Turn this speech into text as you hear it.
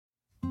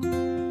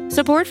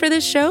Support for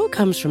this show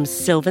comes from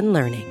Sylvan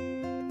Learning.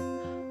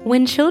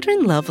 When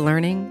children love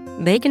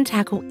learning, they can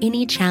tackle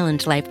any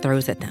challenge life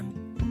throws at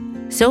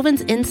them.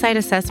 Sylvan's Insight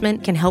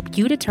Assessment can help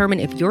you determine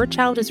if your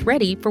child is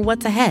ready for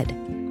what's ahead.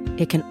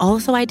 It can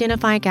also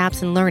identify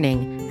gaps in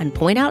learning and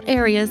point out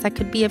areas that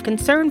could be of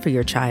concern for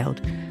your child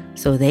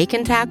so they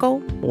can tackle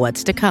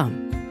what's to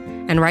come.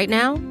 And right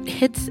now,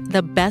 it's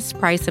the best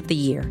price of the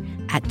year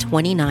at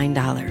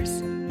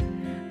 $29.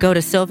 Go to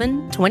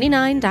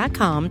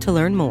sylvan29.com to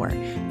learn more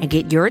and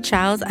get your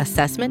child's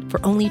assessment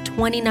for only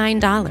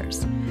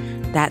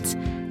 $29. That's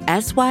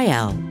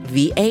SYLVAN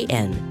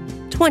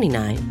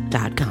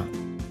 29.com.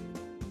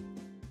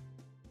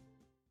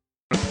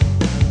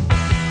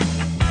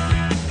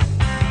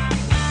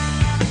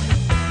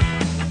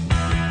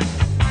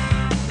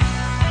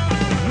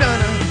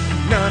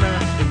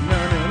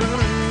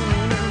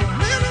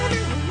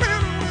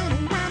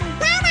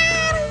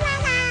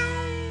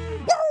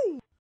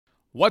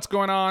 What's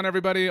going on,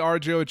 everybody?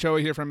 RJ Ochoa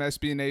here from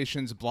SB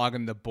Nation's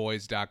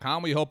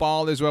bloggingtheboys.com. We hope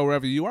all is well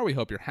wherever you are. We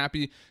hope you're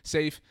happy,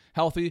 safe,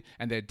 healthy,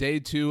 and that day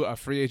 2 of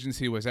free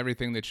agency was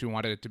everything that you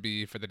wanted it to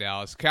be for the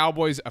Dallas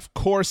Cowboys. Of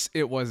course,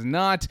 it was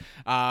not.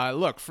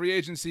 Look, free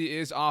agency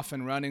is off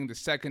and running. The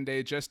second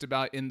day just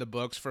about in the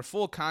books. For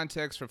full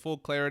context, for full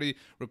clarity,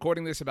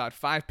 recording this about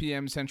 5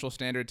 p.m. Central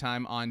Standard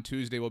Time on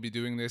Tuesday. We'll be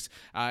doing this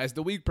as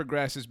the week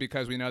progresses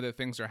because we know that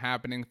things are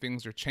happening,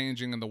 things are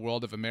changing in the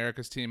world of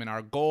America's team, and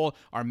our goal,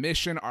 our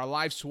mission, our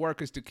life's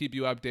work is to keep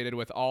you updated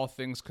with all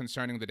things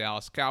concerning the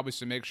Dallas Cowboys,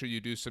 so make sure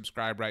you do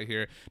subscribe right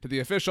here to the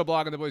official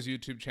Blogging the Boys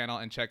YouTube channel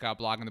and check out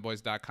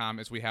bloggingtheboys.com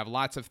as we have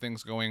lots of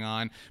things going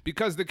on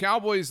because the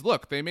Cowboys,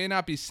 look, they may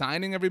not be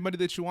signing everybody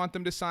that you want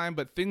them to sign,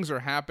 but things are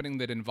happening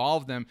that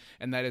involve them,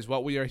 and that is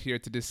what we are here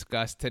to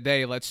discuss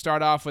today. Let's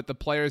start off with the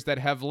players that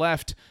have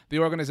left the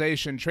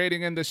organization.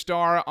 Trading in the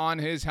star on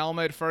his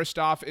helmet, first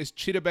off, is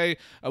Chidobe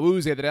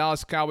Awuzie. The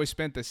Dallas Cowboys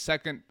spent the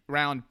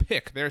second-round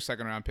pick, their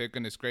second-round pick,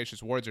 goodness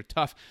gracious, words are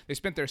tough. They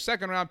spent their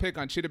second-round pick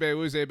on Chidobe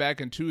Awuzie back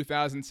in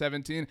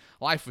 2017.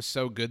 Life was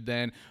so good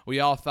then.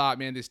 We all thought,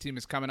 man, this team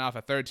is coming off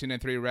a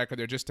 13-3 record.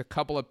 They're just a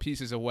couple of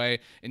pieces away.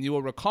 And you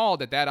will recall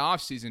that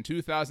offseason,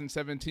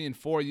 2017,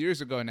 4 years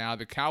ago now,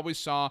 the Cowboys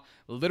saw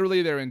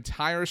literally their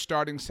entire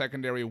starting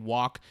secondary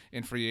walk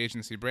in free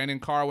agency. Brandon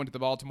Carr went to the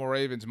Baltimore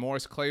Ravens.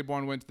 Morris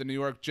Claiborne went to the New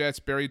York Jets.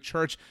 Barry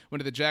Church went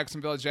to the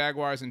Jacksonville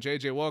Jaguars. And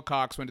J.J.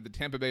 Wilcox went to the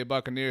Tampa Bay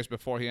Buccaneers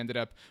before he ended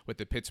up with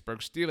the Pittsburgh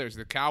Steelers.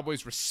 The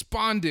Cowboys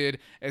responded,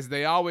 as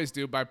they always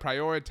do, by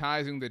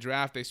prioritizing the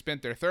draft. They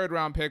spent their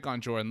third-round pick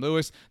on Jordan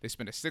Lewis. They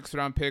spent a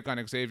sixth-round pick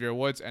on Xavier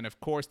Woods. And, of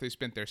course, they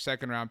spent their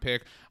second-round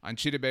pick on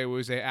Chidobe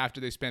Awuzie after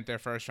they spent their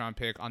first-round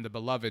pick on the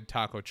beloved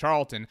Taco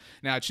Charlton.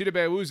 Now,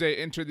 Chidobe Awuzie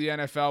entered the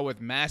NFL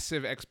with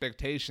massive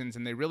expectations,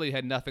 and they really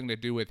had nothing to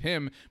do with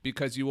him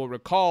because you will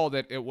recall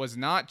that it was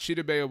not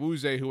Chidobe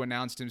Awuzie who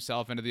announced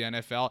himself into the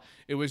NFL.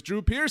 It was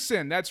Drew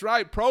Pearson. That's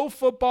right. Pro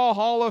Football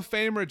Hall of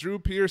Famer Drew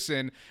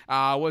Pearson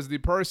was the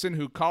person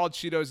who called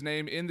Chido's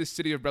name in the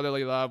city of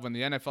brotherly love when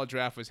the NFL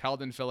draft was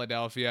held in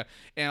Philadelphia.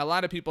 And a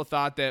lot of people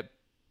thought that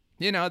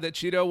that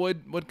Chido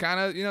would kind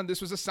of,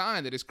 this was a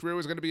sign that his career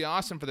was going to be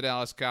awesome for the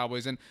Dallas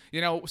Cowboys. And,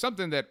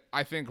 something that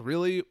I think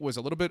really was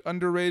a little bit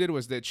underrated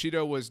was that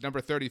Chido was number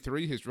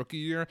 33 his rookie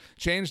year,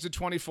 changed to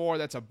 24.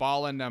 That's a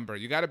ballin' number.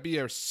 You got to be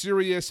a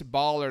serious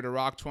baller to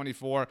rock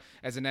 24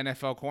 as an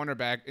NFL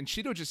cornerback. And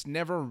Chido just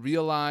never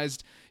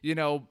realized,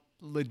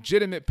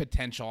 legitimate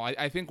potential.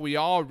 I think we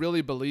all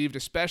really believed,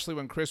 especially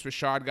when Chris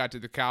Richard got to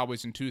the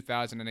Cowboys in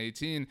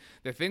 2018,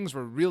 that things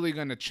were really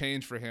going to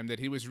change for him, that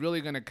he was really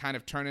going to kind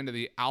of turn into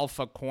the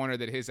alpha corner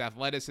that his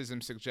athleticism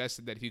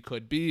suggested that he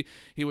could be.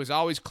 He was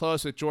always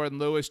close with Jordan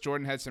Lewis.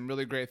 Jordan had some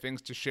really great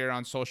things to share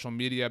on social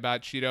media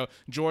about Chido.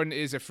 Jordan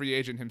is a free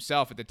agent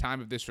himself at the time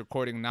of this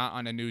recording, not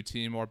on a new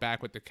team or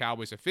back with the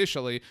Cowboys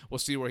officially. We'll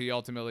see where he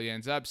ultimately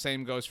ends up.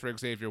 Same goes for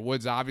Xavier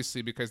Woods,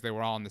 obviously, because they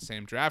were all in the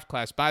same draft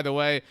class. By the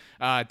way,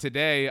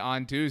 today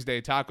on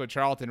Tuesday, Taco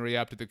Charlton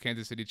re-upped to the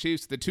Kansas City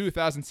Chiefs. The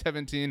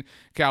 2017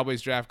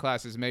 Cowboys draft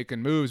class is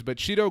making moves, but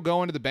Chido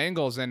going to the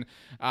Bengals, and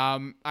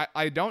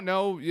I don't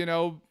know,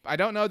 I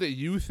don't know that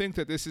you think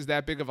that this is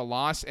that big of a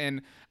loss,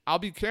 and I'll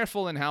be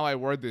careful in how I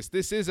word this.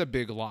 This is a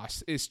big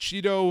loss. Is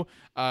Chido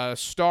a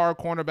star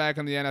cornerback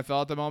in the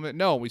NFL at the moment?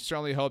 No, we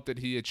certainly hope that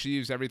he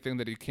achieves everything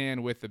that he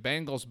can with the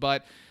Bengals,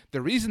 but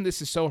the reason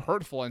this is so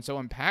hurtful and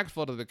so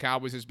impactful to the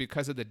Cowboys is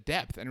because of the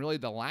depth and really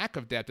the lack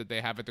of depth that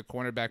they have at the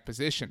cornerback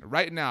position.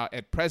 Right now,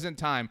 at present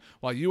time,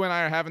 while you and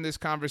I are having this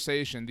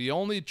conversation, the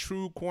only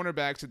true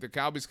cornerbacks that the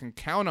Cowboys can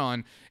count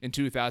on in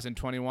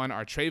 2021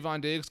 are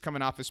Trayvon Diggs,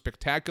 coming off a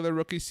spectacular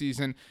rookie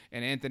season,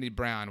 and Anthony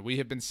Brown. We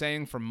have been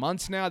saying for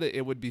months now that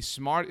it would be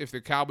smart if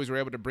the Cowboys were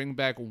able to bring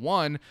back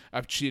one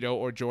of Chido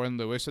or Jordan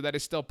Lewis, so that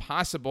is still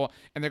possible,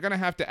 and they're going to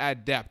have to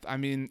add depth. I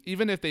mean,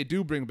 even if they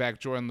do bring back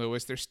Jordan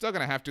Lewis, they're still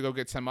going to have to go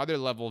get some other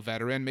level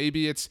veteran.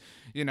 Maybe it's,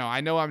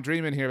 I know I'm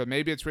dreaming here, but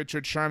maybe it's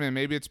Richard Sherman.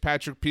 Maybe it's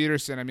Patrick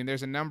Peterson. I mean,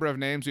 there's a number of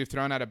names we've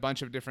thrown out a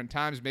bunch of different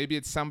times. Maybe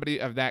it's somebody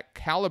of that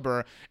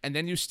caliber, and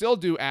then you still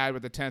do add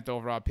with the 10th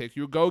overall pick.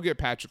 You go get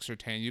Patrick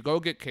Surtain. You go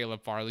get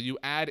Caleb Farley. You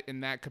add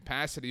in that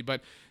capacity.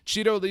 But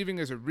Cheeto leaving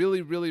is a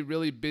really, really,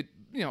 really big,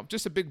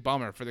 just a big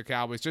bummer for the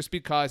Cowboys, just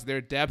because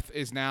their depth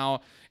is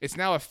now, it's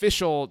now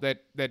official that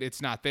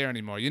it's not there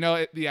anymore.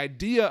 The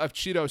idea of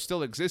Cheeto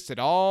still existed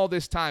all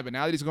this time, but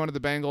now that he's going to the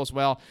Bengals,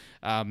 well,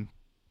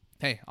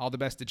 hey, all the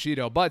best to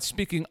Cheeto. But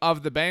speaking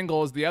of the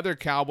Bengals, the other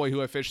Cowboy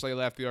who officially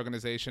left the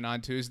organization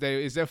on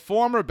Tuesday is a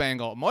former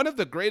Bengal, one of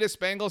the greatest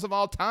Bengals of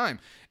all time,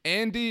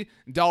 Andy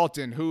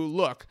Dalton, who,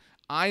 look,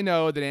 I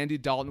know that Andy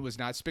Dalton was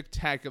not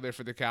spectacular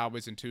for the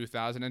Cowboys in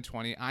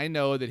 2020. I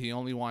know that he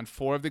only won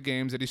 4 of the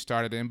games that he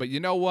started in, but you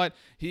know what?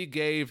 He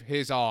gave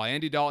his all.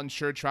 Andy Dalton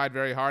sure tried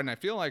very hard, and I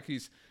feel like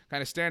he's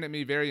kind of staring at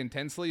me very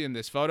intensely in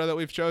this photo that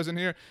we've chosen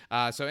here.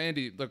 So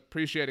Andy, look,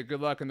 appreciate it. Good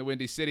luck in the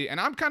Windy City.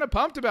 And I'm kind of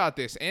pumped about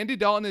this. Andy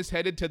Dalton is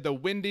headed to the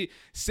Windy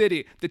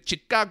City, the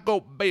Chicago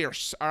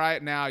Bears. All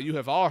right, now you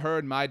have all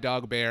heard my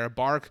dog Bear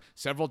bark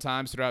several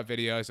times throughout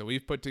videos that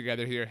we've put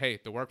together here. Hey,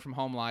 the work from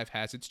home life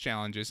has its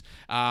challenges.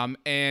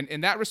 And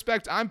in that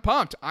respect, I'm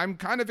pumped. I'm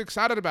kind of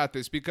excited about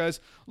this because,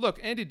 look,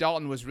 Andy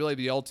Dalton was really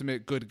the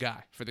ultimate good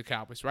guy for the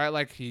Cowboys, right?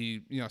 Like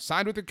he,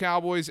 signed with the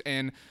Cowboys,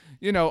 and,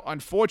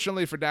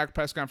 unfortunately for Dak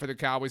Prescott, for the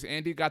Cowboys,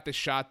 Andy got the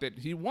shot that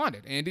he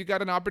wanted. Andy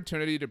got an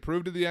opportunity to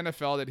prove to the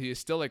NFL that he is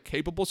still a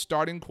capable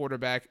starting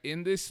quarterback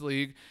in this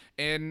league,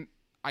 and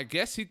I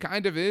guess he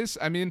kind of is.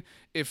 I mean,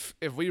 if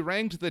we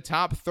ranked the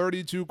top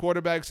 32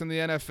 quarterbacks in the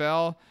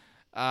NFL,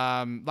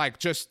 like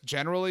just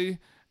generally,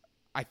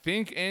 I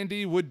think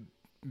Andy would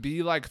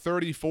be like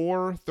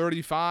 34,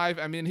 35.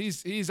 I mean,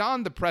 he's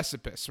on the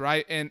precipice,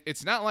 right? And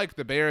it's not like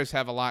the Bears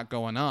have a lot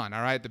going on,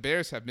 all right? The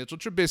Bears have Mitchell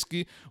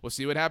Trubisky. We'll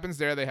see what happens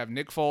there. They have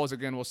Nick Foles.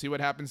 Again, we'll see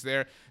what happens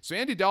there. So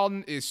Andy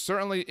Dalton is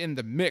certainly in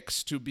the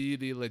mix to be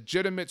the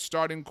legitimate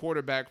starting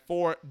quarterback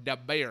for the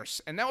Bears.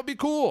 And that would be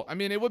cool. I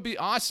mean, it would be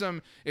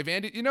awesome if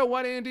Andy, you know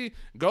what, Andy?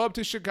 Go up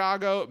to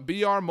Chicago,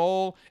 be our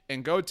mole,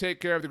 and go take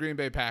care of the Green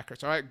Bay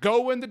Packers, all right? Go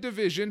win the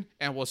division,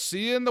 and we'll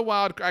see you in the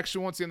wild.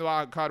 Actually, won't see you in the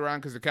wild card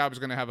round because the Cowboys are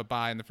going to have a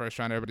bye in the first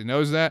round. Everybody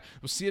knows that.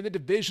 We'll see you in the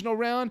divisional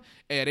round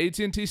at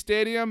AT&T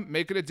Stadium.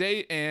 Make it a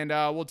date, and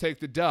we'll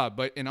take the dub.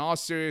 But in all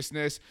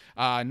seriousness,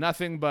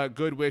 nothing but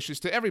good wishes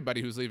to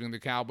everybody who's leaving the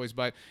Cowboys.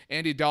 But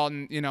Andy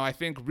Dalton, I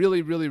think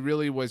really, really,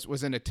 really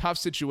was in a tough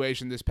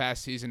situation this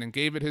past season and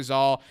gave it his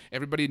all.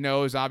 Everybody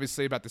knows,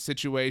 obviously, about the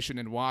situation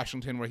in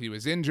Washington where he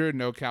was injured.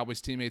 No Cowboys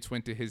teammates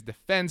went to his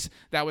defense.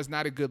 That was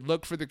not a good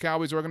look for the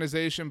Cowboys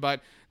organization. But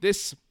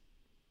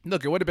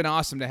look, it would have been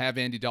awesome to have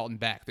Andy Dalton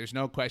back. There's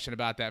no question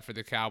about that for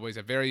the Cowboys,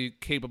 a very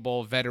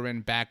capable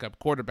veteran backup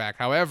quarterback.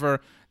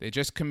 However, they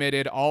just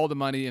committed all the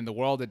money in the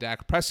world to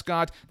Dak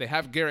Prescott. They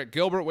have Garrett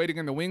Gilbert waiting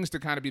in the wings to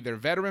kind of be their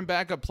veteran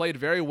backup, played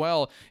very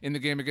well in the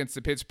game against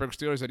the Pittsburgh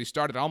Steelers that he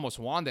started, almost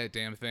won that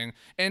damn thing,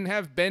 and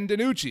have Ben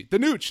DiNucci, the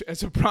Nooch,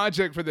 as a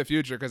project for the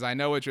future, because I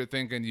know what you're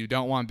thinking. You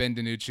don't want Ben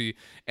DiNucci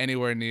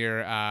anywhere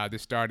near the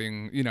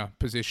starting,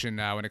 position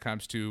when it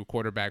comes to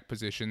quarterback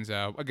positions.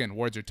 Again,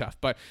 words are tough.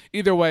 But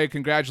either way,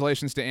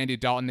 congratulations to Andy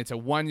Dalton. It's a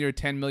 1-year,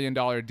 $10 million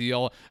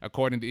deal,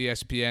 according to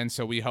ESPN,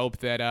 so we hope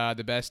that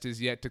the best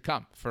is yet to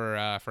come for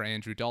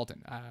Andrew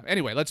Dalton.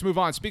 Anyway, let's move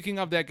on. Speaking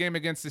of that game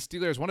against the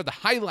Steelers, one of the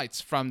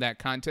highlights from that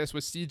contest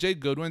was C.J.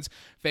 Goodwin's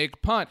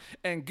fake punt.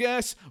 And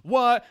guess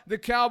what the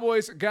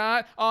Cowboys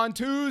got on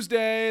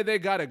Tuesday? They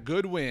got a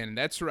good win.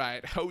 That's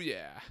right. Oh,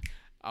 yeah.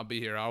 I'll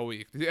be here all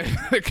week.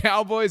 The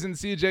Cowboys and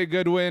C.J.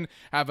 Goodwin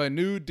have a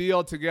new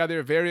deal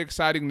together. Very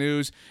exciting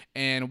news.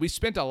 And we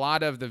spent a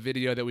lot of the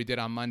video that we did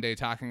on Monday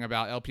talking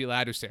about LP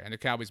Ladouceur and the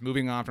Cowboys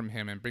moving on from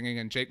him and bringing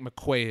in Jake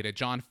McQuaid, a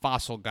John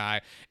Fossil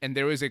guy. And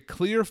there is a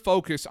clear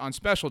focus on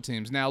special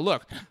teams. Now,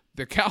 look,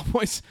 the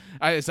Cowboys,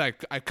 I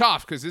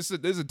cough because this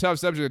is a tough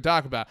subject to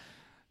talk about.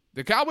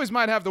 The Cowboys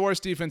might have the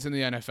worst defense in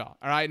the NFL,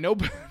 all right?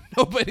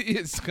 Nobody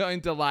is going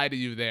to lie to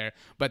you there,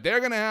 but they're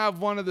going to have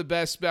one of the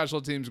best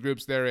special teams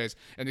groups there is.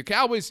 And the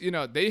Cowboys,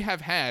 they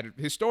have had,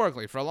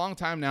 historically, for a long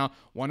time now,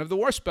 one of the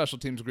worst special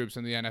teams groups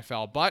in the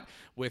NFL. But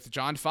with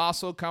John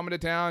Fossil coming to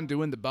town,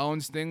 doing the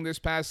Bones thing this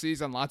past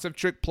season, lots of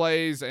trick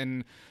plays,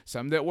 and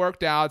some that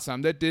worked out,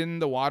 some that didn't,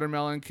 the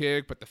watermelon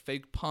kick, but the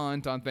fake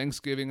punt on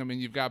Thanksgiving. I mean,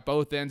 you've got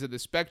both ends of the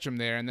spectrum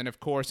there. And then, of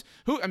course,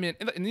 and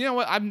you know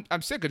what?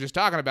 I'm sick of just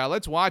talking about it.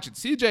 Let's watch it.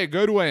 C.J.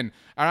 Goodwin,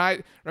 all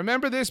right?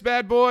 Remember this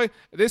bad boy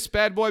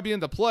being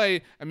the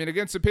play,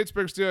 against the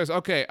Pittsburgh Steelers.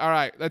 Okay, all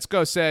right, let's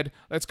go,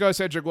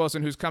 Cedric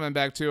Wilson, who's coming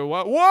back too.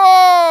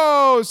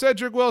 Whoa!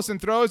 Cedric Wilson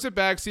throws it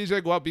back.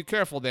 CJ, be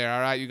careful there,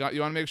 all right? You want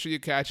to make sure you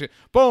catch it.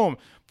 Boom.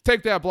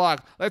 Take that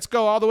block. Let's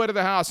go all the way to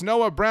the house.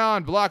 Noah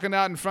Brown blocking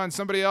out in front.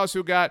 Somebody else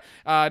who got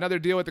another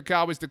deal with the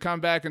Cowboys to come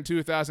back in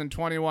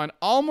 2021.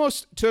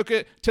 Almost took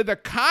it to the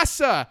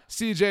casa,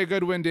 CJ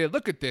Goodwin did.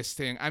 Look at this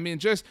thing. I mean,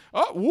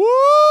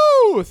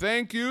 woo!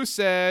 Thank you,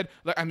 said.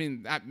 I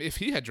mean, if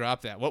he had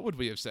dropped that, what would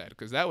we have said?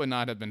 Because that would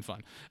not have been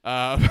fun.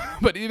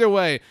 But either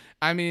way,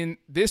 I mean,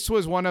 this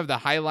was one of the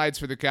highlights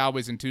for the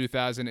Cowboys in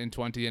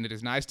 2020, and it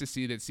is nice to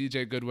see that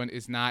CJ Goodwin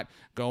is not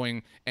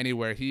going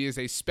anywhere. He is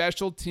a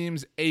special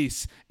teams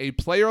ace. A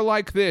player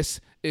like this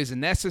is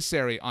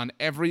necessary on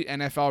every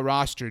NFL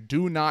roster.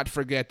 Do not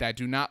forget that.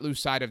 Do not lose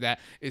sight of that.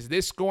 Is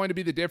this going to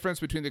be the difference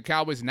between the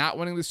Cowboys not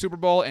winning the Super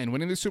Bowl and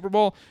winning the Super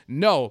Bowl?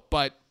 No,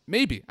 but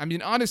maybe. I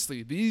mean,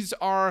 honestly, these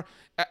are,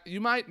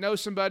 you might know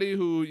somebody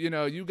who,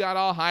 you got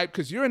all hyped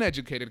because you're an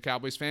educated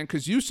Cowboys fan,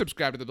 because you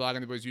subscribe to the Blogging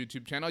the Boys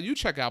YouTube channel. You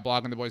check out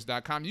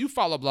bloggingtheboys.com. You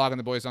follow Blogging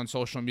the Boys on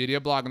social media,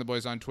 Blogging the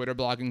Boys on Twitter,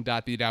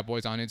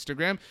 blogging.the.boys on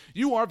Instagram.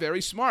 You are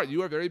very smart.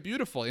 You are very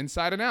beautiful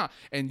inside and out.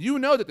 And you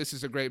know that this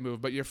is a great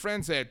move, but your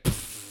friend said,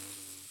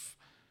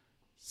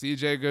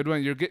 CJ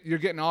Goodwin, you're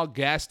getting all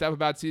gassed up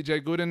about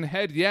CJ Goodwin.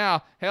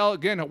 Hell,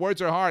 again,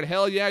 words are hard.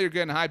 Hell yeah, you're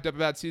getting hyped up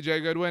about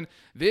CJ Goodwin.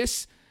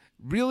 This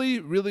really,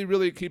 really,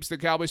 really keeps the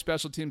Cowboys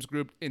special teams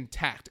group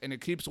intact, and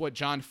it keeps what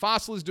John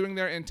Fossil is doing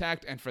there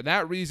intact, and for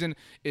that reason,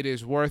 it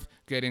is worth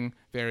getting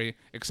very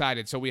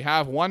excited. So we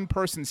have one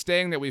person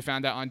staying that we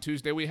found out on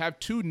Tuesday. We have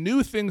two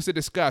new things to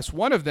discuss.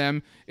 One of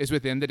them is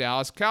within the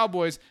Dallas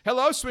Cowboys.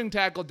 Hello, swing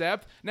tackle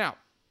depth. Now,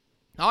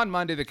 on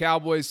Monday, the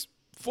Cowboys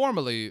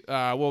formally,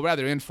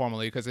 rather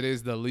informally, because it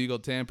is the legal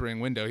tampering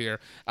window here,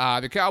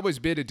 the Cowboys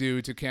bid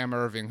adieu to Cam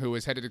Irving, who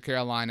is headed to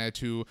Carolina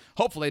to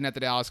hopefully net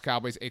the Dallas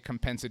Cowboys a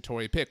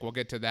compensatory pick. We'll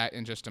get to that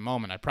in just a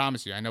moment. I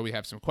promise you. I know we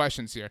have some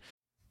questions here.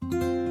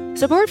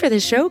 Support for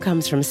this show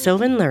comes from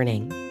Sylvan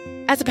Learning.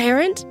 As a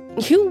parent,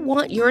 you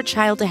want your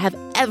child to have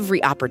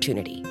every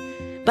opportunity,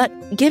 but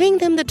giving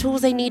them the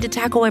tools they need to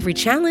tackle every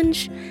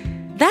challenge,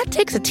 that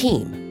takes a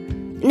team.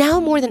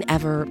 Now more than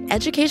ever,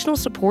 educational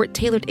support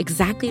tailored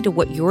exactly to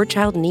what your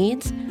child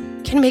needs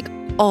can make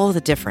all the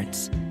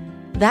difference.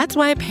 That's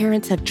why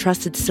parents have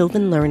trusted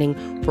Sylvan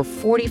Learning for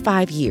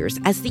 45 years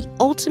as the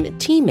ultimate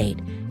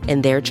teammate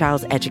in their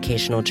child's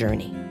educational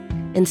journey,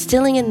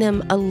 instilling in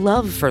them a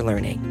love for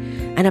learning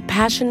and a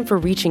passion for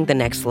reaching the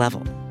next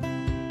level.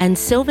 And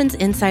Sylvan's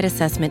Insight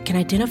Assessment can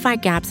identify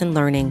gaps in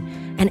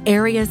learning and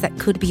areas that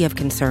could be of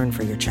concern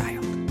for your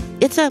child.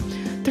 It's a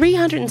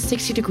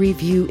 360-degree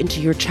view into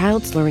your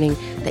child's learning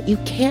that you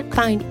can't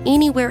find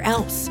anywhere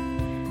else,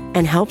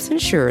 and helps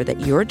ensure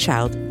that your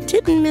child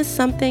didn't miss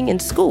something in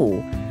school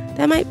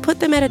that might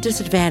put them at a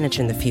disadvantage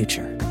in the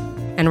future.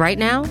 And right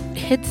now,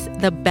 it's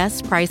the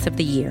best price of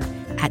the year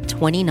at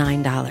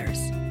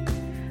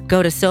 $29.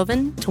 Go to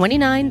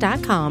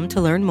sylvan29.com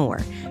to learn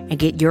more and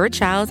get your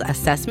child's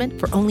assessment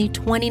for only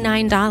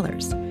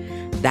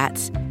 $29.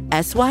 That's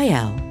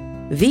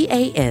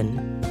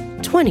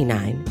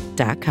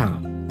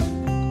SYLVAN29.com.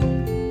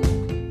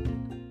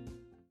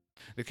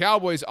 The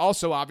Cowboys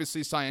also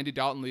obviously saw Andy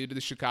Dalton lead to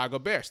the Chicago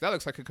Bears. That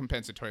looks like a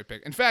compensatory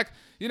pick. In fact,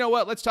 you know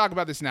what? Let's talk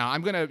about this now.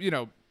 I'm going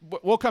to,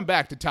 we'll come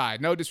back to Ty.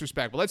 No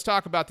disrespect. But let's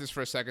talk about this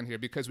for a second here,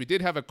 because we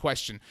did have a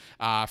question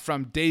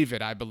from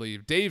David, I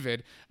believe.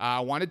 David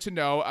wanted to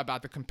know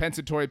about the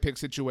compensatory pick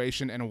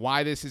situation and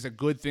why this is a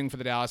good thing for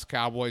the Dallas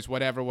Cowboys,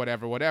 whatever.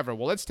 Well,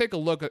 let's take a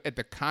look at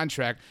the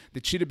contract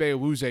that Chidobe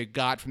Awuzie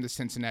got from the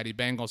Cincinnati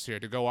Bengals here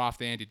to go off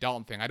the Andy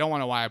Dalton thing. I don't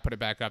know why I put it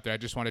back up there. I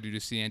just wanted you to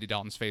see Andy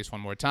Dalton's face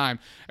one more time.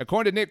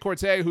 According to Nick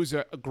Corte, who's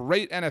a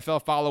great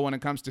NFL follow when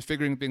it comes to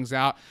figuring things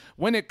out,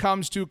 when it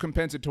comes to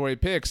compensatory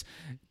picks,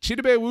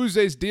 Chidobe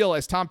Awuzie's deal,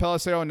 as Tom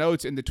Pelissero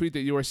notes in the tweet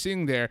that you are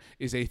seeing there,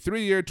 is a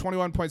 3-year,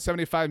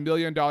 $21.75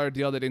 million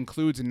deal that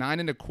includes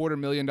 $9.25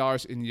 million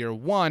in year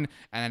one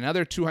and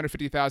another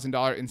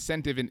 $250,000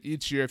 incentive in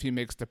each year if he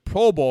makes the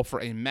Pro Bowl,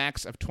 for a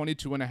max of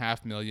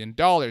 $22.5 million.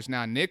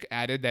 Now, Nick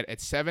added that at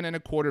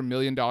 $7.25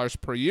 million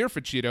per year for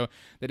Cheeto,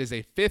 that is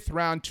a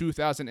fifth-round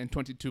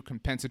 2022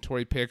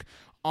 compensatory pick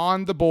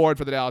on the board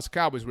for the Dallas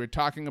Cowboys. We're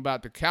talking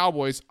about the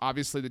Cowboys,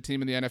 obviously the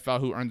team in the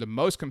NFL who earned the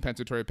most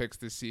compensatory picks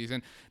this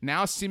season,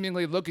 now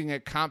seemingly looking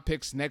at comp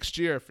picks next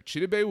year for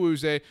Chidobe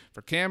Awuzie,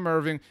 for Cam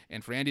Irving,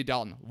 and for Andy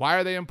Dalton. Why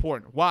are they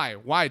important?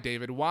 Why,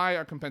 David? Why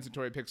are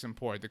compensatory picks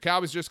important? The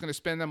Cowboys are just going to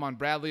spend them on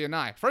Bradley and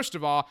I. First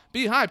of all,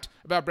 be hyped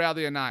about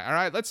Bradley and I, all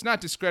right? Let's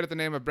not discredit the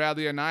name of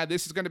Bradley and I.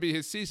 This is going to be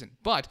his season.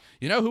 But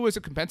you know who was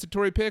a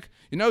compensatory pick?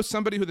 You know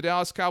somebody who the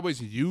Dallas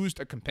Cowboys used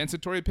a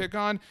compensatory pick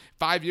on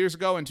 5 years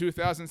ago in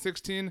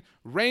 2016?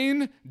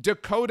 Rain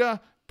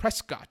Dakota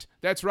Prescott.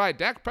 That's right.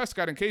 Dak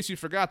Prescott, in case you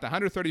forgot, the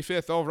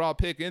 135th overall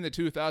pick in the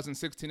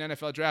 2016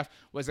 NFL Draft,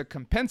 was a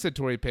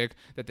compensatory pick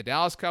that the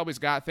Dallas Cowboys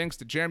got thanks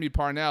to Jeremy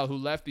Parnell, who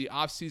left the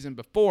offseason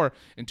before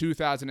in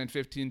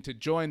 2015 to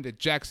join the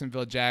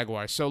Jacksonville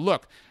Jaguars. So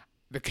look,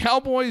 the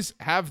Cowboys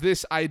have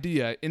this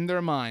idea in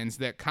their minds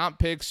that comp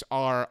picks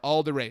are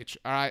all the rage.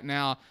 All right.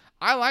 Now,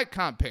 I like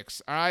comp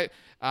picks. All right.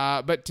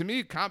 But to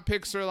me, comp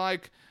picks are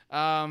like,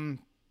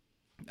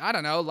 I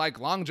don't know, like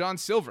Long John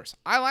Silver's.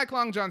 I like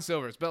Long John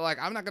Silver's, but like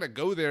I'm not gonna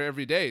go there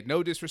every day.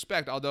 No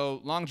disrespect.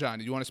 Although Long John,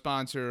 you want to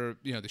sponsor,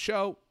 the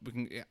show,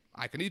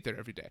 I can eat there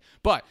every day.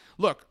 But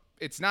look,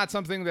 it's not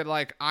something that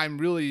like I'm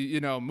really,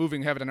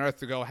 moving heaven and earth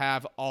to go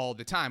have all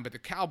the time. But the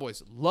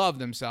Cowboys love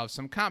themselves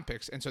some comp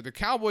picks. And so the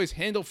Cowboys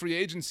handle free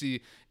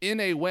agency in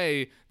a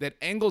way that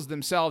angles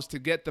themselves to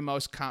get the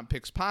most comp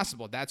picks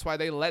possible. That's why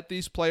they let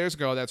these players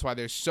go. That's why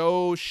they're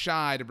so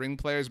shy to bring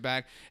players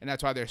back. And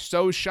that's why they're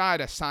so shy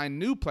to sign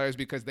new players,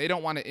 because they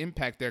don't want to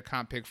impact their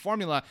comp pick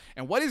formula.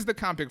 And what is the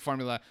comp pick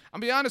formula? I'll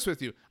be honest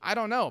with you. I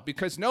don't know,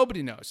 because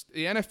nobody knows.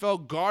 The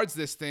NFL guards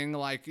this thing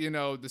like,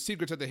 the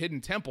secrets of the hidden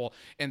temple.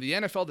 And the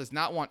NFL does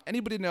not want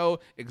anybody to know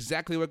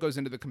exactly what goes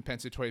into the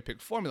compensatory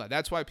pick formula.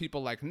 That's why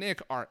people like Nick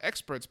are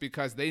experts,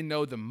 because they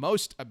know the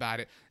most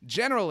about it.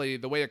 Generally,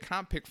 the way a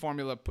comp pick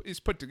formula is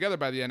put together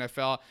by the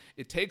NFL,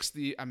 it takes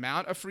the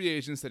amount of free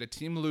agents that a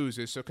team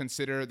loses. So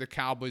consider the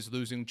Cowboys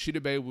losing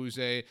Chidobe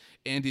Awuzie,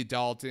 Andy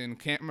Dalton,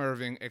 Cam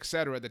Irving,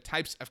 etc. The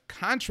types of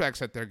contracts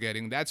that they're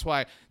getting. That's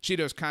why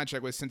Cheeto's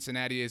contract with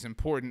Cincinnati is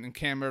important, and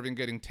Cam Irving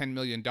getting $10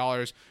 million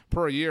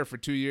per year for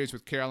 2 years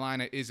with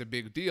Carolina is a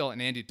big deal,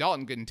 and Andy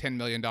Dalton getting $10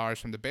 million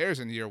from the Bears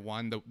in year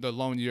one, the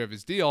lone year of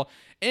his deal.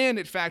 And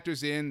it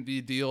factors in the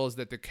deals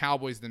that the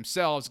Cowboys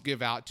themselves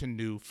give out to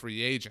new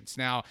free agents.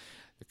 Now,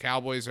 the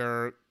Cowboys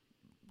are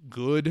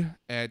good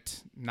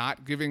at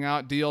not giving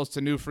out deals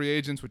to new free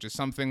agents, which is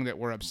something that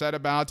we're upset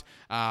about,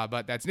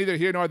 but that's neither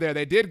here nor there.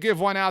 They did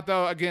give one out,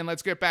 though. Again,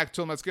 let's get back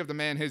to him. Let's give the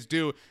man his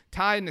due.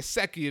 Ty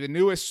Nsekhe, the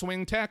newest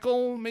swing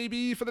tackle,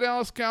 maybe, for the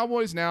Dallas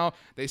Cowboys. Now,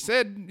 they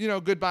said,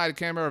 goodbye to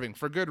Cam Irving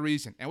for good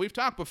reason. And we've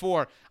talked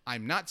before,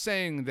 I'm not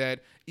saying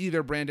that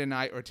either Brandon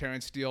Knight or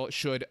Terrence Steele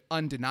should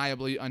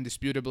undeniably,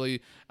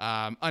 undisputably,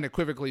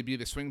 unequivocally be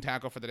the swing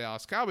tackle for the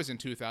Dallas Cowboys in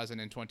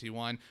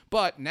 2021.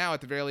 But now,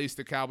 at the very least,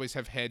 the Cowboys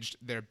have hedged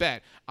their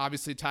bet.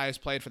 Obviously, Ty has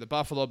played for the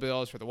Buffalo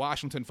Bills, for the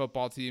Washington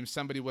football team,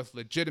 somebody with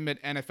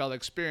legitimate NFL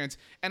experience.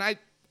 And I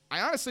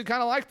honestly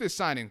kind of like this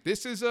signing.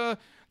 This is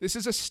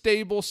a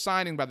stable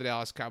signing by the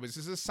Dallas Cowboys.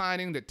 This is a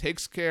signing that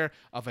takes care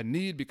of a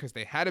need, because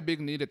they had a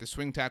big need at the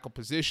swing tackle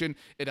position.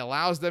 It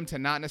allows them to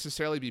not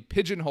necessarily be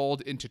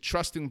pigeonholed into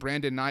trusting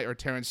Brandon Knight or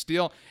Terrence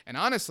Steele. And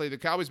honestly, the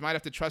Cowboys might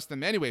have to trust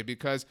them anyway,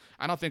 because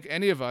I don't think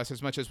any of us,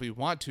 as much as we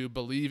want to,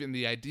 believe in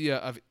the idea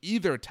of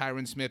either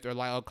Tyron Smith or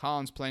Lyle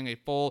Collins playing a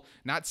full,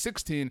 not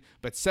 16,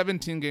 but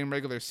 17-game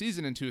regular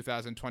season in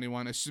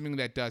 2021, assuming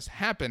that does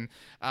happen.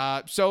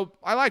 So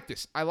I like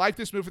this. I like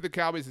this move for the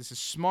Cowboys. This is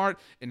smart.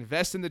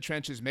 Invest in the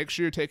trenches. Make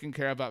sure you're taken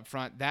care of up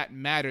front. That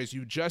matters.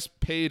 You just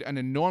paid an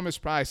enormous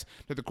price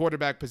to the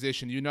quarterback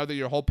position. You know that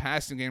your whole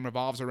passing game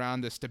revolves around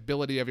the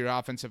stability of your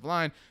offensive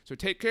line. So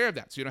take care of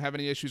that so you don't have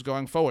any issues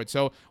going forward.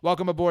 So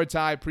welcome aboard,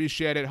 Ty.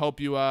 Appreciate it. Hope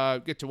you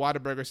get to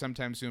Whataburger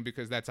sometime soon,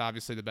 because that's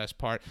obviously the best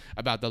part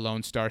about the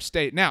Lone Star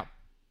State. Now,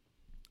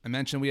 I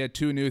mentioned we had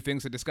two new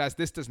things to discuss.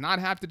 This does not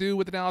have to do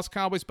with the Dallas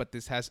Cowboys, but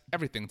this has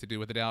everything to do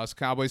with the Dallas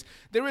Cowboys.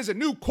 There is a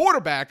new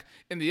quarterback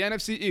in the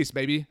NFC East,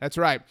 baby. That's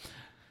right.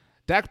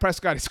 Dak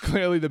Prescott is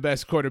clearly the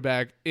best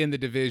quarterback in the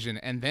division.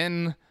 And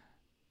then,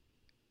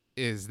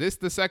 is this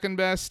the second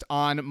best?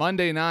 On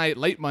Monday night,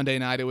 late Monday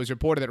night, it was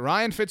reported that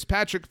Ryan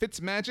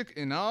Fitzmagic,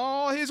 in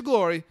all his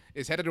glory,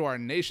 is headed to our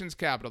nation's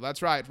capital.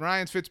 That's right.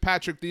 Ryan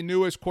Fitzpatrick, the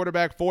newest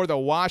quarterback for the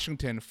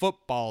Washington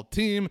football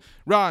team.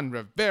 Ron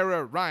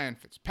Rivera, Ryan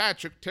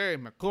Fitzpatrick, Terry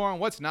McLaurin.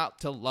 What's not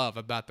to love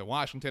about the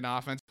Washington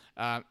offense,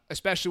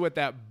 especially with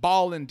that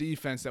ball and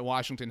defense that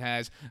Washington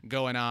has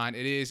going on?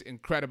 It is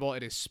incredible.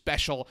 It is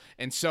special.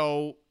 And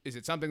so, is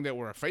it something that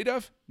we're afraid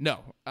of? No.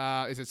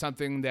 Is it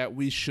something that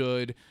we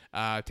should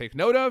take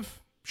note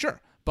of? Sure.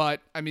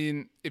 But, I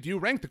mean, if you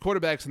rank the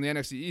quarterbacks in the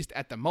NFC East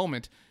at the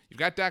moment, you've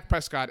got Dak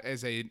Prescott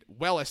as a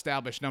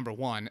well-established number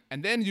one,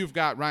 and then you've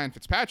got Ryan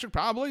Fitzpatrick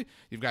probably,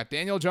 you've got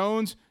Daniel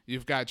Jones,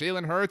 you've got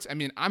Jalen Hurts. I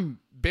mean, I'm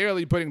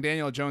barely putting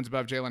Daniel Jones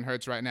above Jalen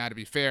Hurts right now, to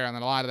be fair, and a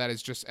lot of that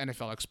is just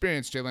NFL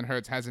experience. Jalen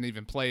Hurts hasn't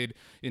even played,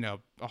 a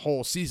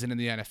whole season in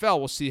the NFL.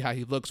 We'll see how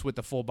he looks with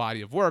the full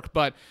body of work,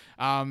 but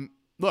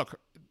look,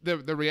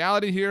 the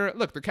reality here,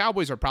 look, the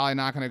Cowboys are probably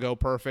not going to go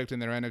perfect in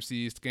their NFC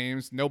East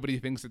games. Nobody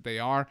thinks that they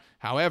are.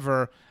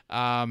 However,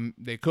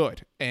 they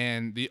could.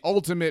 And the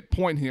ultimate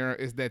point here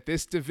is that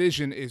this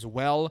division is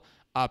well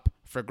up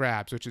for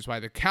grabs, which is why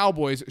the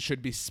Cowboys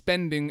should be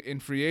spending in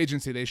free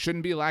agency. They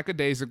shouldn't be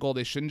lackadaisical.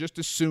 They shouldn't just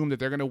assume that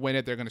they're going to win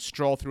it. They're going to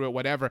stroll through it,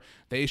 whatever.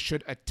 They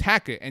should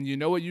attack it. And you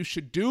know what you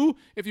should do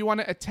if you want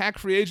to attack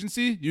free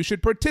agency? You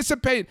should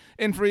participate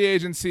in free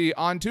agency.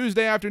 On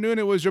Tuesday afternoon,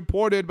 it was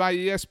reported by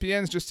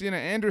ESPN's Justina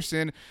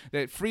Anderson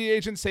that free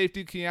agent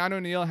safety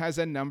Keanu Neal has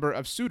a number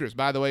of suitors.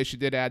 By the way, she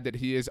did add that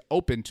he is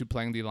open to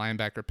playing the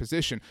linebacker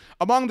position.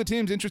 Among the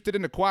teams interested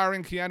in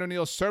acquiring Keanu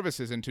Neal's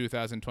services in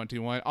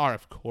 2021 are,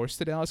 of course,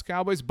 the Dallas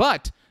Cowboys,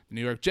 but the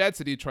New York Jets,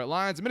 the Detroit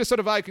Lions, the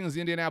Minnesota Vikings,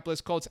 the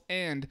Indianapolis Colts,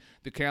 and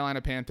the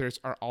Carolina Panthers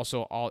are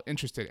also all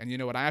interested. And you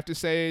know what I have to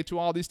say to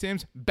all these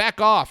teams?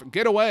 Back off.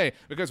 Get away,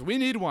 because we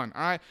need one,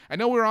 all right? I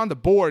know we were on the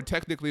board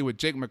technically with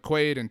Jake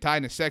McQuaid and Ty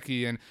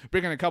Nsekhe and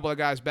bringing a couple of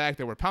guys back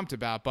that we're pumped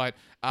about, but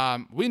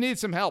we need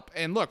some help.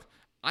 And look,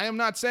 I am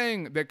not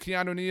saying that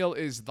Keanu Neal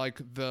is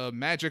like the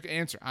magic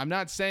answer. I'm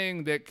not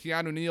saying that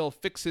Keanu Neal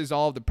fixes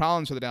all of the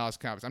problems for the Dallas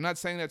Cowboys. I'm not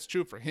saying that's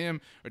true for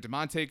him or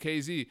DeMonte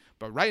KZ.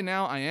 But right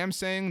now, I am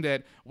saying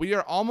that we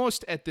are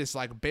almost at this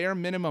like bare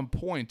minimum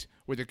point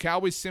where the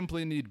Cowboys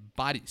simply need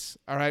bodies.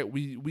 All right,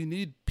 we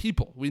need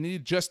people. We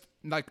need just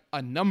like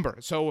a number.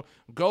 So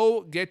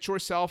go get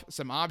yourself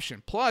some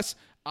option. Plus,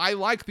 I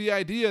like the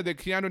idea that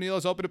Keanu Neal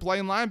is open to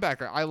playing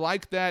linebacker. I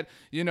like that,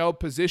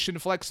 position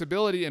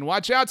flexibility. And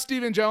watch out,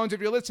 Stephen Jones,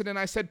 if you're listening,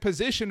 I said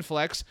position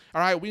flex.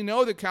 All right, we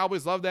know the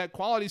Cowboys love that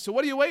quality. So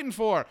what are you waiting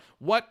for?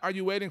 What are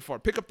you waiting for?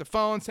 Pick up the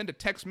phone, send a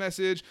text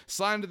message,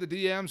 slide into the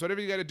DMs,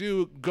 whatever you got to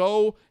do.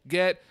 Go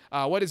get,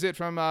 what is it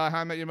from How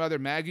I Met Your Mother,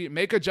 Maggie?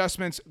 Make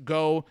adjustments,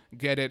 go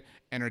get it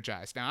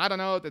energized. Now, I don't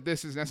know that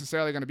this is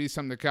necessarily going to be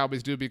something the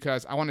Cowboys do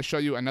because I want to show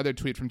you another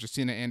tweet from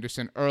Justina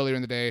Anderson earlier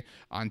in the day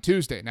on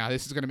Tuesday. Now,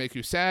 this is going to make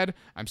you sad.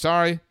 I'm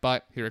sorry,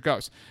 but here it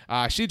goes.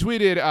 She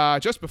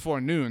tweeted just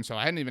before noon, so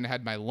I hadn't even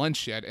had my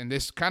lunch yet, and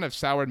this kind of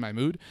soured my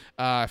mood,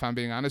 if I'm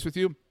being honest with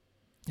you.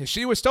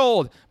 She was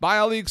told by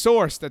a league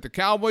source that the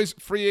Cowboys'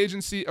 free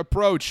agency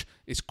approach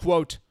is,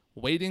 quote,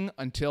 waiting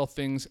until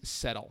things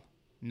settle.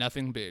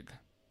 Nothing big.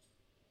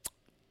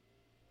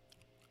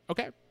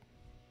 Okay.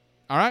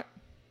 All right.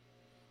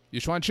 You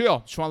just want to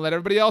chill. Just want to let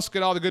everybody else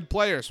get all the good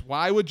players.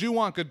 Why would you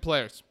want good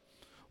players?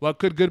 What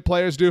could good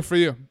players do for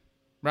you?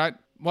 Right?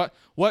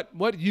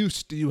 What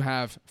use do you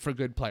have for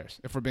good players,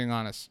 if we're being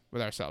honest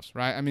with ourselves,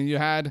 right? I mean, you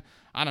had,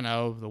 I don't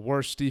know, the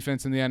worst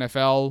defense in the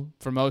NFL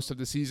for most of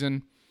the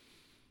season.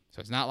 So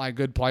it's not like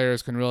good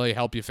players can really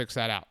help you fix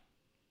that out.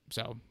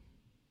 So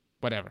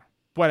whatever.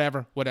 Look,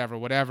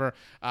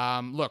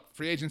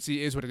 free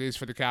agency is what it is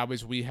for the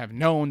Cowboys. We have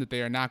known that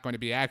they are not going to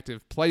be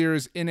active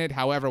players in it.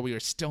 However, we are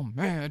still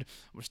mad.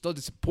 We're still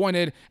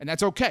disappointed, and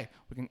that's okay.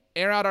 We can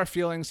air out our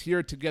feelings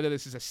here together.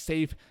 This is a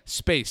safe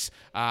space.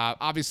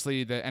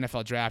 Obviously, the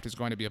NFL draft is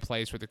going to be a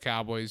place where the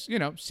Cowboys,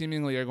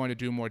 seemingly are going to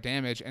do more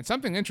damage. And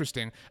something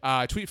interesting,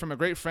 a tweet from a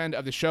great friend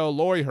of the show,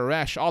 Lori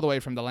Haresh, all the way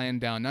from the land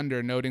down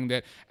under, noting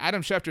that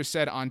Adam Schefter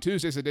said on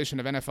Tuesday's edition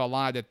of NFL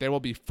Live that there will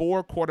be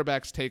 4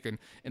 quarterbacks taken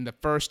in the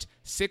first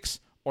 6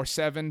 or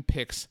 7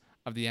 picks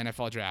of the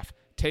NFL draft.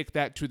 Take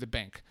that to the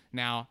bank.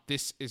 Now,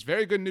 this is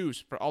very good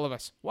news for all of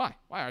us. Why?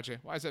 Why, RJ?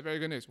 Why is that very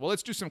good news? Well,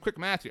 let's do some quick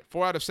math here.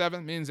 4 out of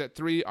 7 means that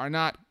 3 are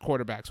not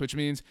quarterbacks, which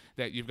means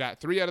that you've got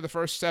 3 out of the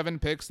first 7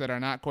 picks that are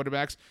not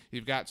quarterbacks.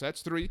 So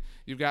that's 3.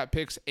 You've got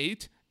picks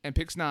 8 and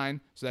picks 9,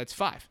 so that's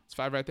 5. It's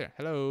 5 right there.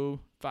 Hello,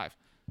 5.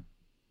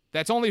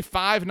 That's only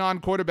 5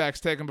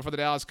 non-quarterbacks taken before the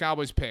Dallas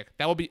Cowboys pick.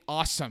 That would be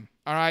awesome.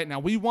 All right,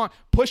 now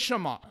push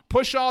them on.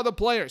 Push all the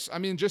players. I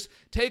mean, just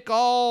take we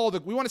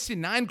want to see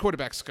 9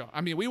 quarterbacks go.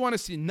 I mean, we want to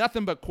see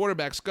nothing but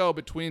quarterbacks go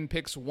between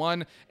picks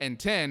 1 and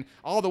 10,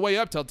 all the way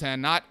up till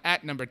 10, not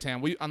at number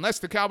 10, unless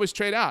the Cowboys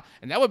trade out.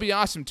 And that would be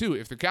awesome, too.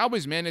 If the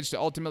Cowboys manage to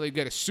ultimately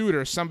get a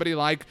suitor, somebody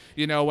like,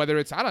 whether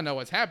it's, I don't know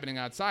what's happening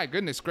outside.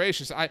 Goodness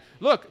gracious.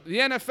 Look, the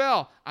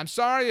NFL, I'm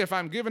sorry if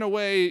I'm giving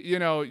away,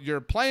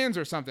 your plans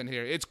or something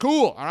here. It's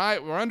cool, all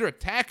right? We're under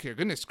attack here.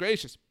 Goodness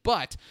gracious.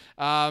 But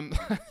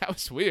that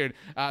was weird.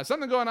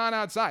 Something going on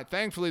outside.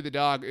 Thankfully, the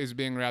dog is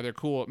being rather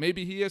cool.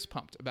 Maybe he is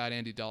pumped about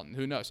Andy Dalton.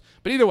 Who knows?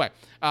 But either way,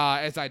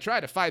 as I try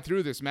to fight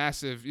through this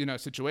massive,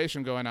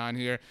 situation going on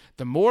here,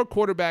 the more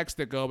quarterbacks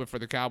that go before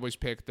the Cowboys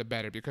pick, the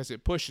better, because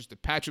it pushes the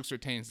Patrick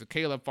Surtains, the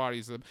Caleb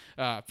Farleys, the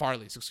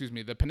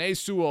Penei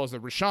Sewells, the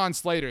Rashawn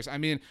Slaters. I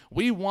mean,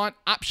 we want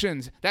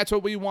options. That's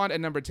what we want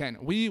at number 10.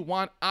 We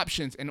want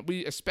options, and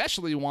we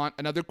especially want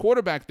another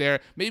quarterback there,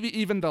 maybe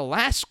even the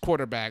last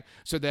quarterback,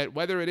 so that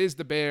whether it is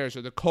the Bears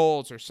or the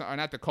Colts, or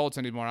not the Colts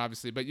anymore,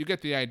 obviously, but you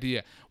get the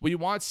idea. We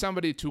want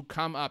somebody to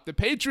come up. The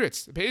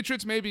Patriots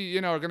maybe,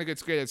 are going to get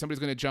scared that somebody's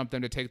going to jump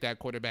them to take that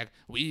quarterback.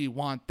 We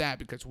want that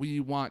because we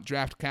want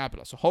draft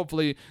capital. So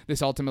hopefully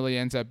this ultimately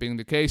ends up being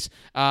the case.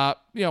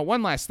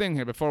 One last thing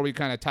here before we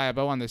kind of tie a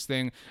bow on this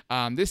thing.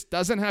 This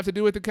doesn't have to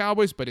do with the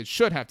Cowboys, but it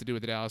should have to do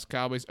with the Dallas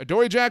Cowboys.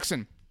 Adoree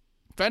Jackson,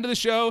 friend of the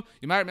show.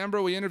 You might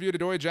remember we interviewed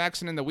Adoree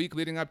Jackson in the week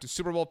leading up to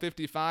Super Bowl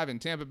 55 in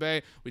Tampa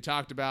Bay. We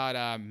talked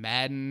about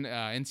Madden,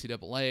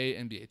 NCAA,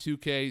 NBA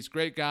 2K. He's a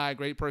great guy,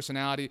 great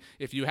personality.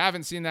 If you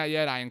haven't seen that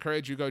yet, I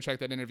encourage you to go check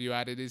that interview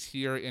out. It is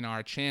here in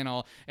our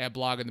channel at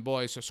Blogging the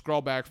Boys. So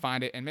scroll back,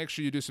 find it, and make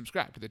sure you do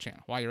subscribe to the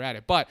channel while you're at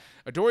it. But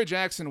Adoree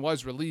Jackson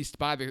was released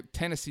by the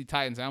Tennessee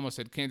Titans. I almost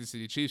said Kansas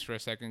City Chiefs for a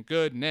second.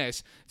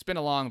 Goodness. It's been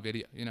a long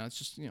video. It's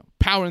just,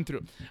 powering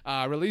through.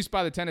 Released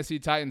by the Tennessee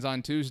Titans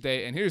on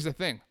Tuesday. And here's the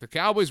thing. The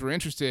Cowboys were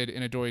interested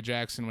in Adoree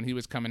Jackson when he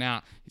was coming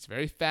out. He's a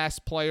very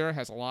fast player,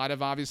 has a lot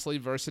of, obviously,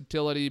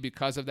 versatility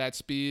because of that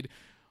speed.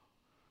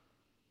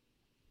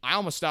 I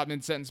almost stopped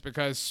mid-sentence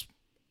because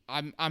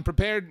I'm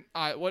prepared.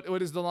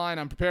 What is the line?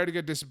 I'm prepared to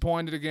get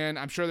disappointed again.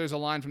 I'm sure there's a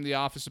line from The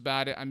Office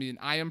about it. I mean,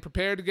 I am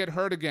prepared to get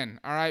hurt again,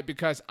 all right,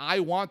 because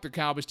I want the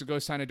Cowboys to go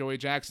sign Adoree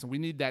Jackson. We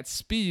need that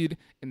speed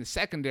in the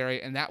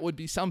secondary, and that would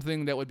be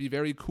something that would be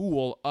very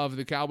cool of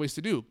the Cowboys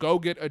to do. Go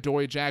get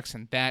Adoree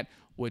Jackson. That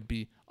would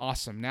be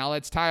Awesome. Now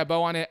let's tie a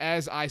bow on it.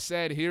 As I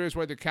said, here is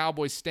where the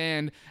Cowboys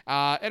stand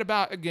at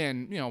about,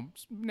 again,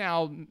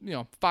 now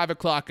 5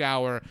 o'clock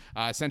hour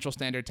Central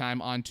Standard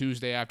Time on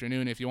Tuesday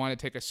afternoon. If you want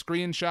to take a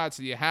screenshot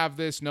so you have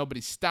this,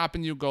 nobody's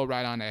stopping you, go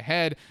right on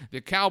ahead.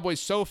 The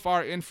Cowboys so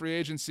far in free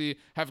agency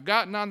have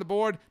gotten on the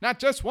board not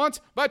just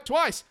once, but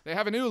twice. They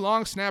have a new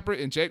long snapper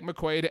in Jake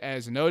McQuaid,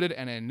 as noted,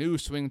 and a new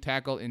swing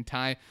tackle in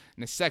Ty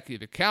Nsekhe.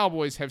 The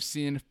Cowboys have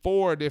seen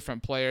 4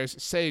 different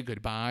players say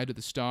goodbye to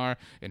the star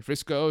in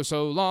Frisco.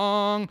 So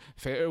long,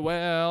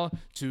 farewell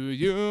to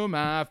you,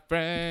 my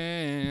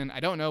friend.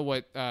 I don't know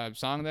what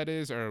song that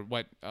is or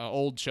what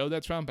old show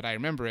that's from, but I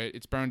remember it.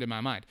 It's burned in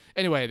my mind.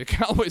 Anyway, the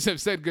Cowboys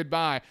have said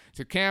goodbye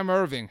to Cam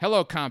Irving.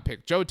 Hello, comp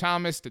pick. Joe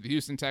Thomas to the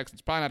Houston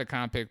Texans. Probably not a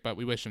comp pick, but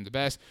we wish him the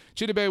best.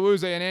 Chidobe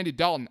Awuzie and Andy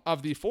Dalton.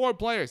 Of the 4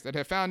 players that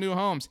have found new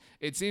homes,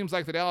 it seems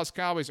like the Dallas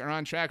Cowboys are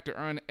on track to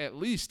earn at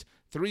least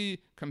 3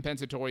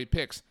 compensatory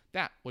picks.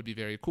 That would be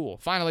very cool.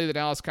 Finally, the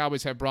Dallas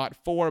Cowboys have brought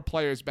 4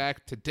 players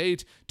back to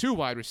date, 2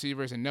 wide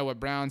receivers and Noah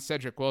Brown,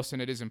 Cedric Wilson.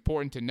 It is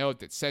important to note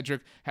that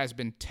Cedric has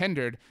been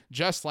tendered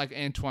just like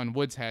Antoine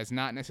Woods has,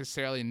 not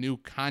necessarily new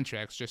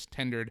contracts, just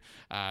tendered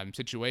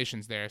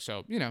situations there.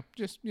 So,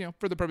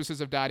 for the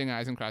purposes of dotting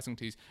I's and crossing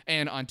T's.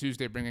 And on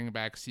Tuesday, bringing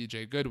back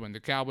C.J. Goodwin. The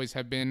Cowboys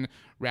have been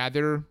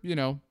rather,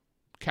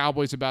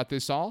 Cowboys about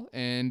this all,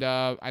 and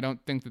I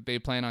don't think that they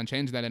plan on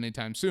changing that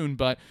anytime soon,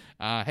 but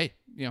hey,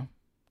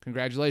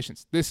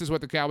 congratulations. This is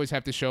what the Cowboys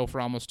have to show for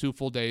almost 2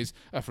 full days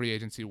of free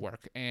agency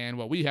work, and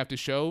what we have to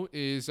show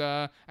is,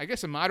 I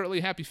guess, a moderately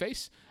happy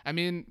face. I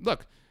mean,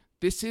 look,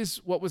 this is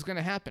what was going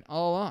to happen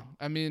all along.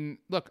 I mean,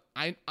 look,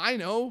 I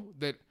know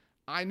that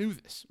I knew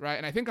this, right,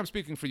 and I think I'm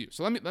speaking for you,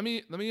 so let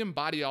me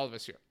embody all of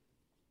us here.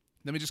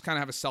 Let me just kind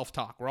of have a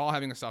self-talk. We're all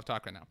having a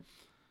self-talk right now.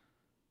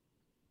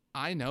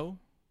 I know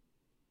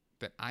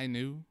that I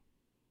knew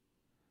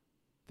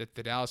that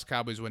the Dallas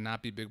Cowboys would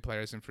not be big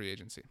players in free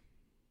agency.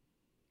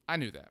 I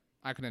knew that.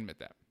 I can admit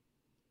that.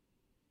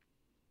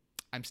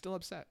 I'm still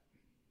upset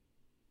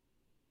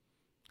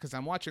because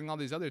I'm watching all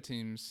these other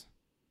teams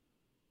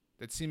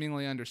that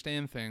seemingly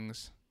understand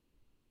things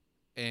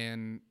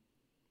and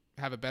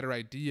have a better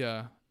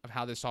idea of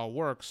how this all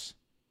works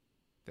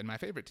than my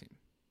favorite team,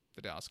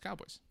 the Dallas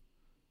Cowboys.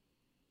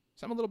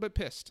 So I'm a little bit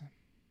pissed,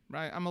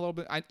 right?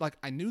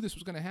 I knew this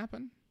was going to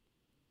happen,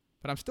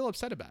 but I'm still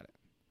upset about it.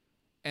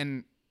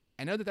 And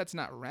I know that that's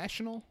not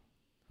rational,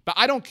 but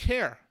I don't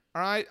care,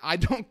 all right? I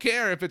don't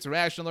care if it's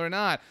rational or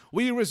not.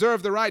 We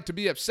reserve the right to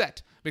be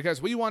upset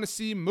because we want to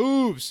see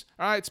moves,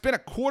 all right? It's been a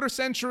quarter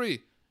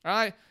century, all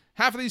right?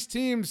 Half of these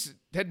teams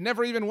had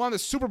never even won the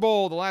Super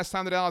Bowl the last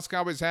time the Dallas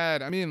Cowboys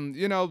had. I mean,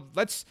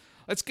 let's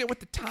get with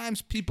the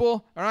times,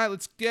 people, all right?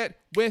 Let's get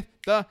with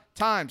the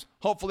times.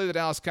 Hopefully the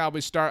Dallas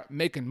Cowboys start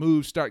making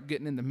moves, start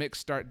getting in the mix,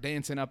 start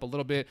dancing up a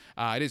little bit.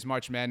 It is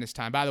March Madness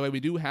time. By the way, we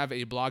do have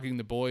a Blogging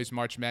the Boys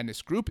March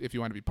Madness group. If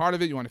you want to be part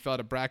of it, you want to fill out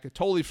a bracket,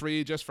 totally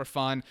free, just for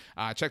fun.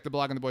 Check the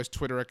Blogging the Boys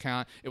Twitter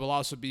account. It will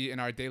also be in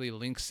our daily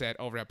link set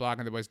over at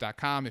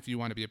bloggingtheboys.com if you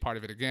want to be a part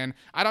of it again.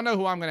 I don't know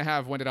who I'm going to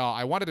have win it all.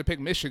 I wanted to pick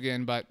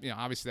Michigan, but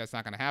obviously that's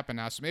not going to happen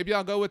now. So maybe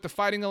I'll go with the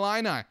Fighting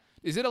Illini.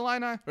 Is it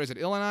Illini or is it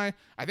Illini?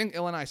 I think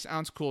Illini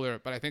sounds cooler,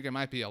 but I think it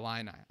might be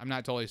Illini. I'm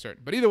not totally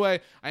certain. But either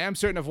way, I am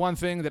certain of one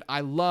thing, that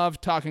I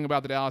love talking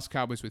about the Dallas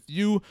Cowboys with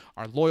you,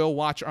 our loyal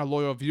watcher, our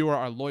loyal viewer,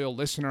 our loyal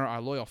listener,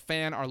 our loyal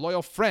fan, our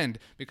loyal friend,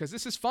 because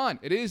this is fun.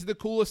 It is the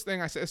coolest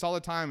thing. I say this all the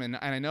time, and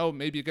I know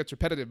maybe it gets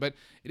repetitive, but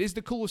it is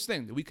the coolest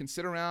thing that we can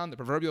sit around the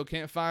proverbial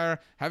campfire,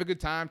 have a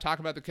good time, talk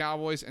about the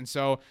Cowboys, and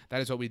so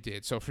that is what we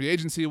did. So free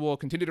agency will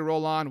continue to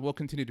roll on. We'll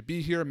continue to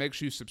be here. Make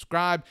sure you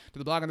subscribe to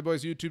the Blogging the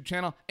Boys YouTube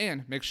channel,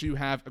 and make sure you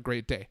have a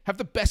great day. Have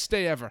the best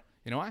day ever.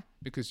 You know why?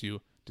 Because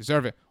you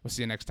deserve it. We'll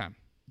see you next time.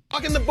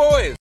 Blogging the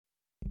Boys.